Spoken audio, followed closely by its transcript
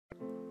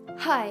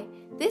Hi,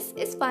 this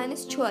is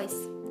Finest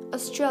Choice,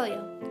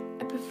 Australia,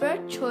 a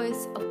preferred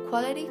choice of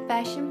quality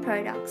fashion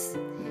products.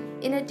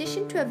 In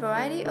addition to a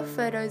variety of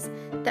photos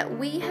that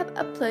we have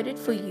uploaded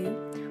for you,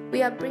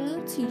 we are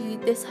bringing to you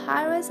this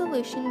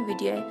high-resolution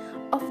video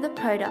of the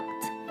product,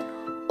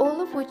 all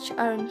of which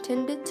are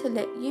intended to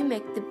let you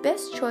make the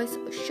best choice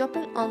of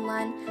shopping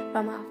online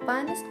from our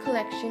finest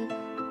collection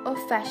of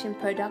fashion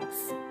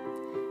products.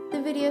 The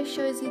video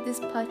shows you this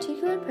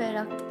particular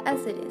product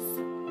as it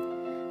is.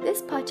 This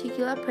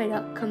particular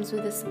product comes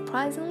with a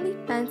surprisingly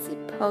fancy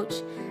pouch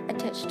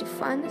attached to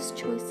Finest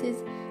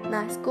Choice's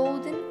nice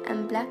golden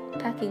and black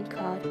packing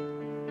card.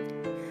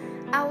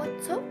 Our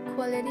top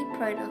quality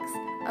products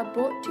are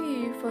brought to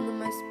you from the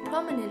most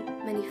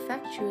prominent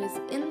manufacturers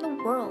in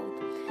the world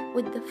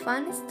with the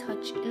finest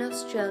touch in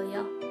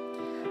Australia.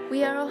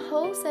 We are a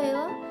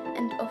wholesaler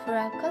and offer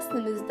our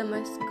customers the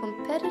most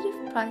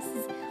competitive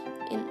prices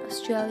in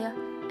Australia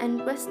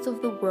and rest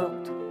of the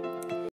world.